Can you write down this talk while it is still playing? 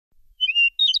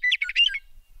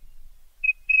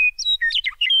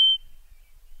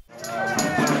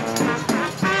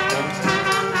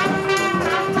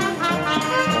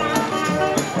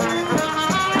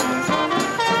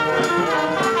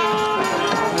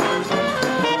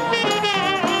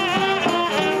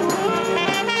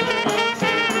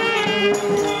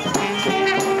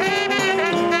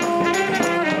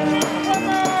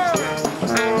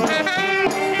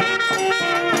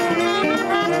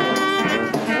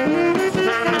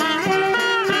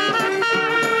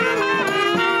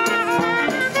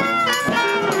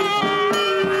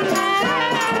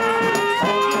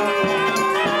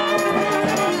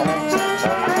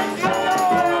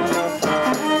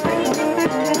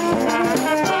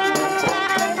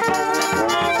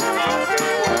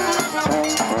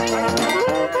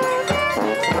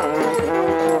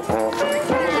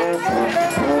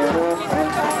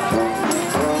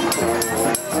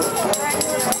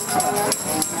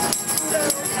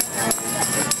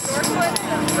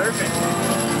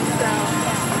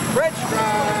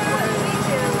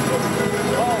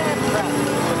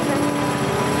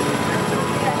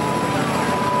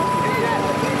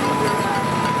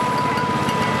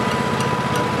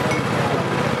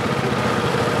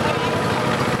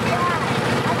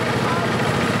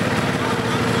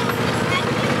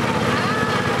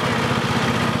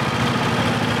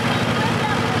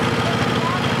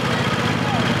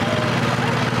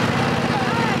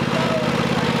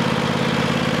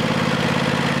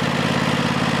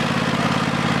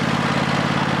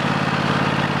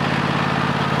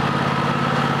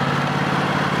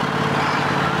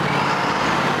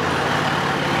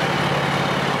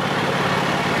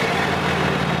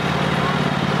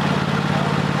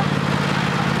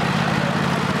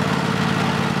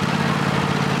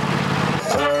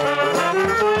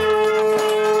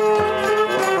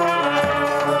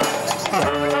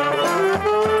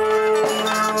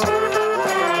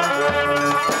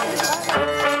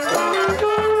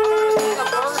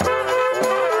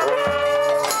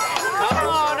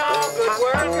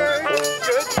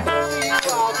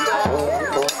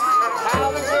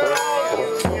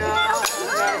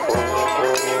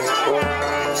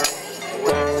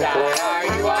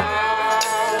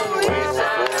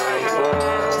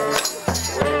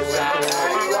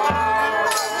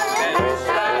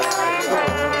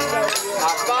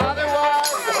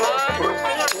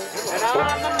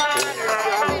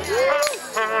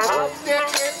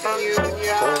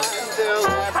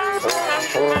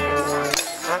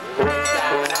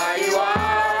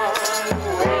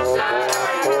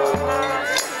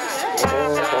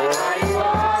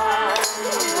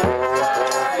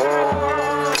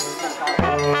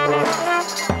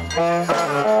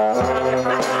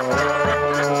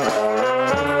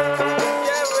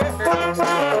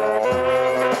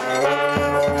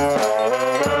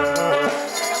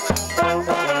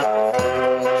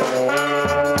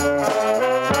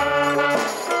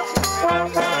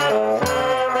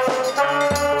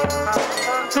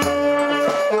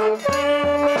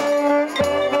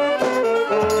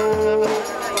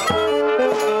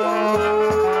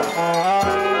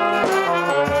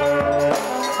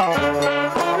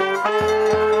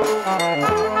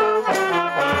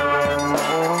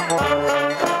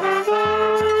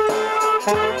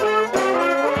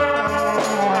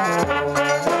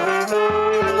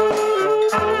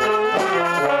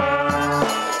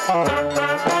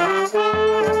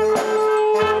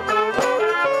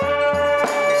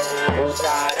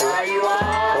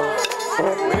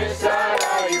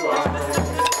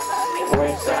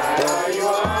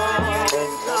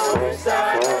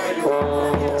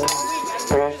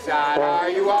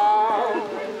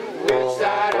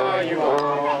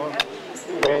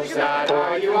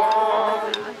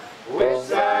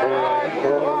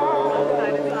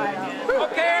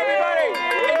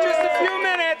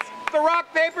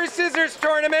losers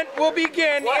tournament will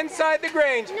begin inside the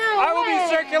Grange. I will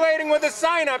be circulating with a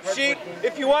sign-up sheet.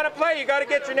 If you want to play, you got to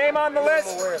get your name on the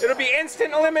list. It'll be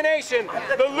instant elimination.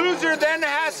 The loser then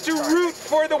has to root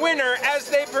for the winner as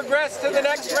they progress to the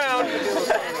next round,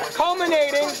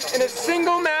 culminating in a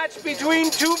single match between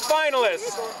two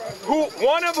finalists,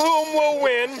 one of whom will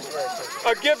win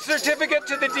a gift certificate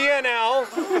to the DNL,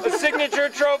 a signature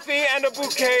trophy, and a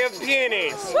bouquet of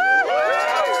peonies.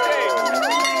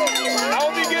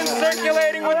 I'll begin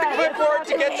circulating with the clipboard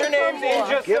to get your names in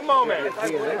just a moment.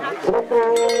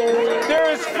 There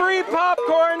is free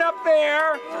popcorn up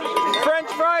there, French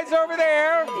fries over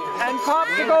there, and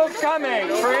popsicles coming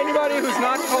for anybody who's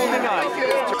not cold enough.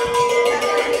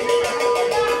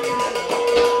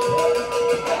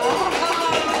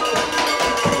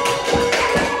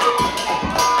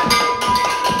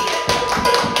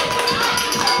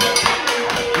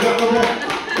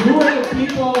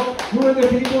 Who are the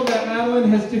people that Madeline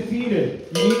has defeated?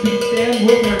 You need to stand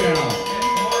with her now.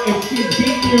 If she's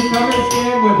beaten you, come and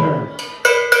stand with her.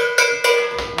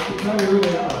 I can tell you who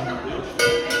they are.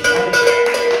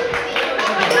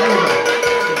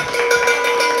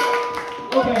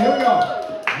 Okay, here we go.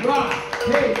 Rock,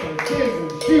 paper,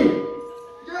 scissors, shoot.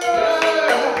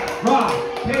 Yeah! Rock,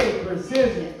 paper,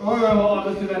 scissors. Oh, hold on,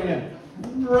 let's do that again.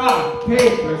 Rock,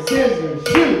 paper, scissors,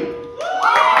 shoot.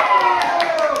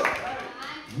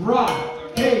 Rock,